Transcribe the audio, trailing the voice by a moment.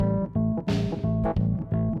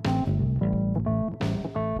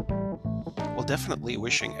definitely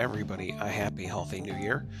wishing everybody a happy, healthy new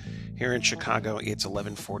year. Here in Chicago, it's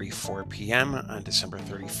 11:44 p.m. on December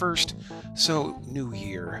 31st, so New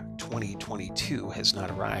Year 2022 has not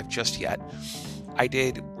arrived just yet. I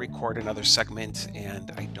did record another segment, and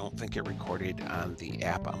I don't think it recorded on the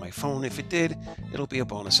app on my phone. If it did, it'll be a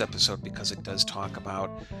bonus episode because it does talk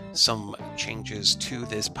about some changes to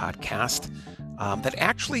this podcast that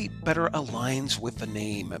actually better aligns with the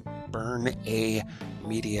name, Burn A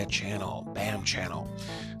Media Channel, BAM Channel.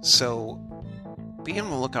 So be on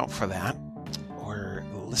the lookout for that, or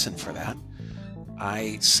listen for that.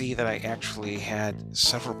 I see that I actually had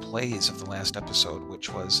several plays of the last episode,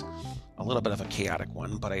 which was a little bit of a chaotic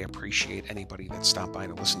one, but I appreciate anybody that stopped by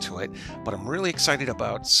to listen to it. But I'm really excited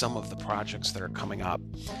about some of the projects that are coming up.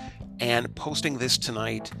 And posting this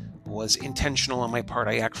tonight was intentional on my part.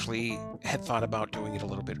 I actually had thought about doing it a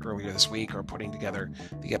little bit earlier this week, or putting together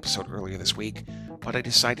the episode earlier this week, but I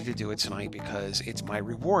decided to do it tonight because it's my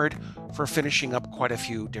reward for finishing up quite a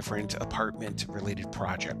few different apartment-related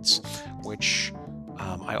projects, which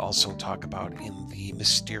I also talk about in the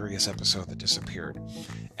mysterious episode that disappeared.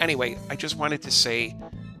 Anyway, I just wanted to say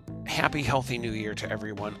happy, healthy new year to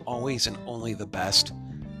everyone, always and only the best.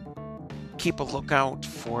 Keep a lookout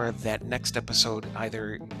for that next episode.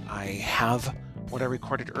 Either I have what I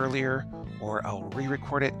recorded earlier, or I'll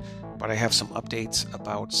re-record it, but I have some updates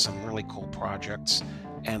about some really cool projects,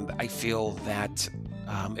 and I feel that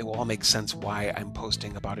it will all make sense why I'm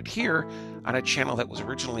posting about it here on a channel that was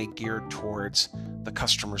originally geared towards the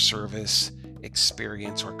customer service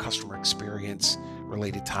experience or customer experience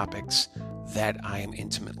related topics that I am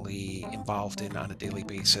intimately involved in on a daily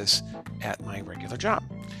basis at my regular job.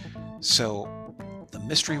 So the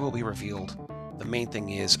mystery will be revealed. The main thing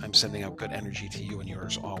is I'm sending out good energy to you and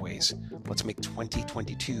yours always. Let's make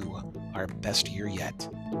 2022 our best year yet.